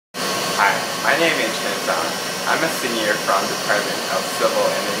Hi, my name is Cheng Zhong. I'm a senior from the Department of Civil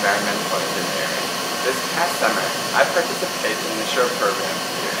and Environmental Engineering. This past summer, I participated in a short program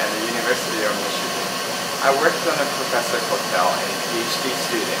here at the University of Michigan. I worked on a Professor Hotel and a PhD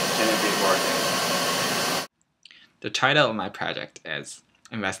student, Genevieve Morgan. The title of my project is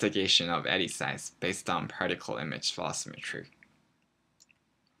Investigation of Eddy Size based on Particle Image Velocimetry.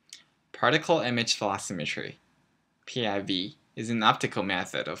 Particle Image Velocimetry, PIV, is an optical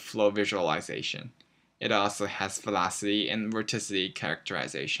method of flow visualization. It also has velocity and vorticity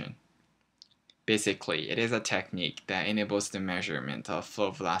characterization. Basically, it is a technique that enables the measurement of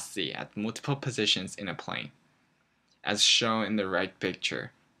flow velocity at multiple positions in a plane. As shown in the right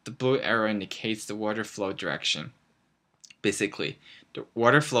picture, the blue arrow indicates the water flow direction. Basically, the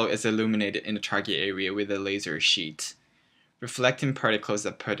water flow is illuminated in the target area with a laser sheet. Reflecting particles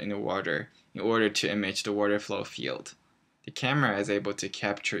are put in the water in order to image the water flow field. The camera is able to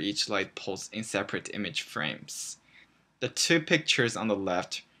capture each light pulse in separate image frames. The two pictures on the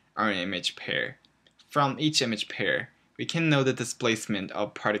left are an image pair. From each image pair, we can know the displacement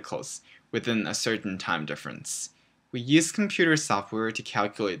of particles within a certain time difference. We use computer software to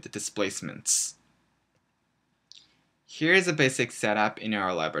calculate the displacements. Here is a basic setup in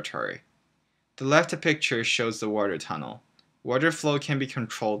our laboratory. The left picture shows the water tunnel. Water flow can be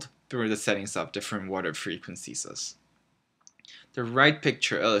controlled through the settings of different water frequencies. The right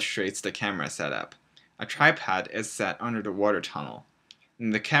picture illustrates the camera setup. A tripod is set under the water tunnel,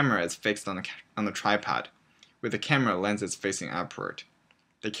 and the camera is fixed on the tripod, with the camera lenses facing upward.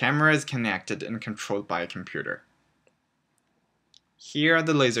 The camera is connected and controlled by a computer. Here are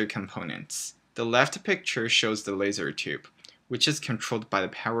the laser components. The left picture shows the laser tube, which is controlled by the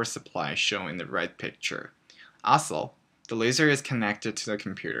power supply shown in the right picture. Also, the laser is connected to the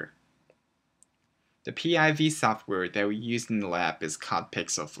computer. The PIV software that we used in the lab is called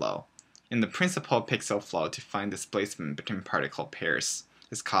PixelFlow, and the principal PixelFlow to find displacement between particle pairs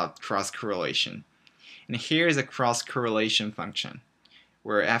is called cross-correlation. And here is a cross-correlation function,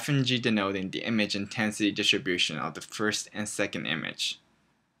 where F and G denoting the image intensity distribution of the first and second image.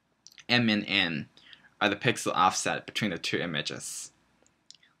 M and N are the pixel offset between the two images.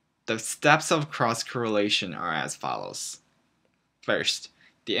 The steps of cross-correlation are as follows. First,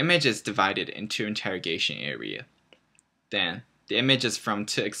 the image is divided into interrogation area. Then, the images from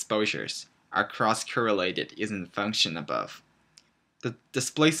two exposures are cross-correlated using the function above. The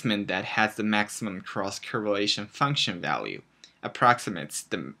displacement that has the maximum cross-correlation function value approximates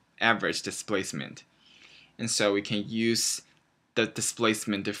the average displacement, and so we can use the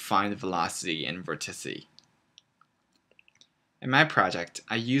displacement to find velocity and vorticity. In my project,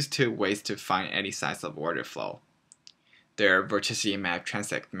 I used two ways to find eddy size of water flow. Their vorticity map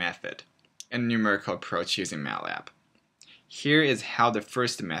transect method, and numerical approach using MATLAB. Here is how the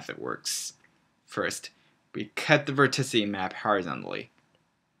first method works. First, we cut the vorticity map horizontally,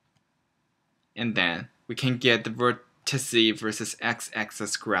 and then we can get the vorticity versus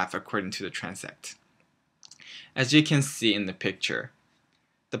x-axis graph according to the transect. As you can see in the picture,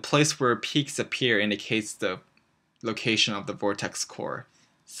 the place where peaks appear indicates the location of the vortex core,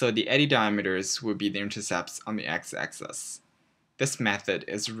 so the eddy diameters will be the intercepts on the x-axis. This method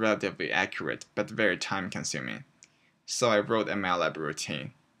is relatively accurate but very time-consuming, so I wrote a MATLAB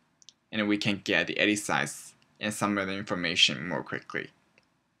routine, and we can get the eddy size and some other information more quickly.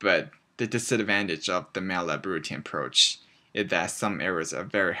 But the disadvantage of the MATLAB routine approach is that some errors are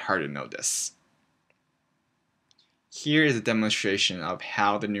very hard to notice. Here is a demonstration of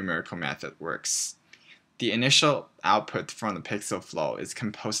how the numerical method works. The initial output from the PixelFlow is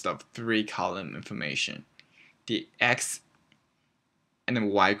composed of three column information, the x and the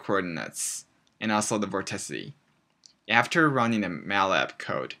y coordinates, and also the vorticity. After running the MATLAB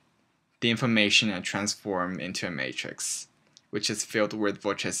code, the information is transformed into a matrix, which is filled with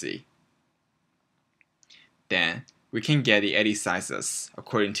vorticity. Then, we can get the eddy sizes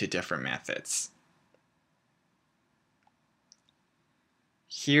according to different methods.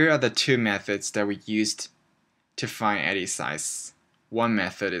 Here are the two methods that we used to find eddy size. One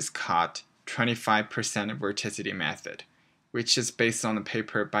method is called 25% vorticity method, which is based on a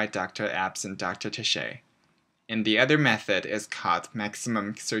paper by Dr. Abs and Dr. Tichet. And the other method is called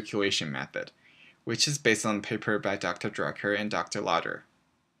maximum circulation method, which is based on a paper by Dr. Drucker and Dr. Lauder.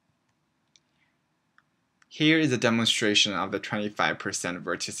 Here is a demonstration of the 25%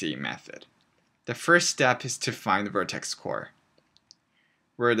 vorticity method. The first step is to find the vertex core,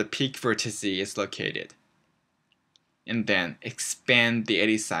 where the peak vorticity is located, and then expand the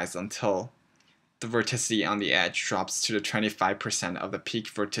eddy size until the vorticity on the edge drops to the 25% of the peak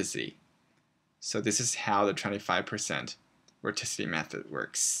vorticity. So this is how the 25% vorticity method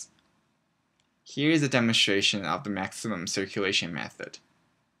works. Here is a demonstration of the maximum circulation method.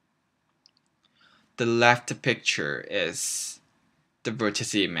 The left picture is the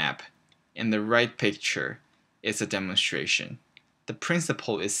vorticity map, and the right picture is a demonstration. The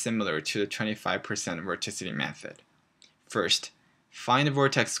principle is similar to the 25% vorticity method. First, find the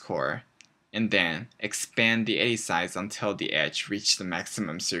vortex core, and then expand the eddy size until the edge reaches the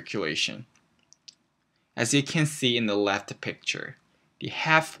maximum circulation. As you can see in the left picture, the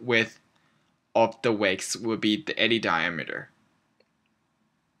half width of the wakes will be the eddy diameter.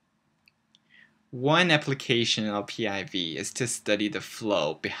 One application of PIV is to study the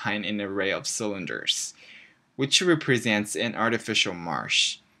flow behind an array of cylinders, which represents an artificial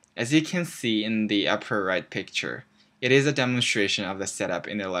marsh. As you can see in the upper right picture, it is a demonstration of the setup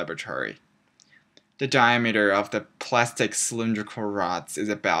in the laboratory. The diameter of the plastic cylindrical rods is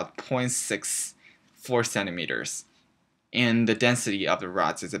about 0.64 centimeters, and the density of the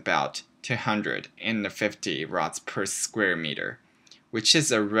rods is about 250 rods per square meter, which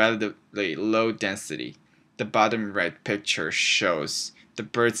is a relatively low density. The bottom right picture shows the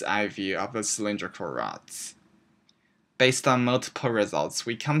bird's eye view of the cylindrical rods. Based on multiple results,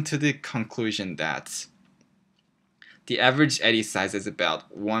 we come to the conclusion that the average eddy size is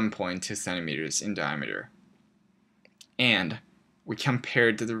about 1.2 centimeters in diameter. And we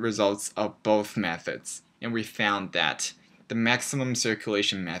compared the results of both methods, and we found that the maximum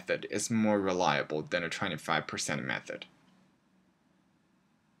circulation method is more reliable than a 25% method.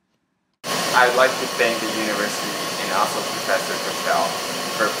 I'd like to thank the university and also Professor Patel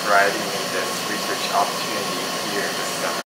for providing me this research opportunity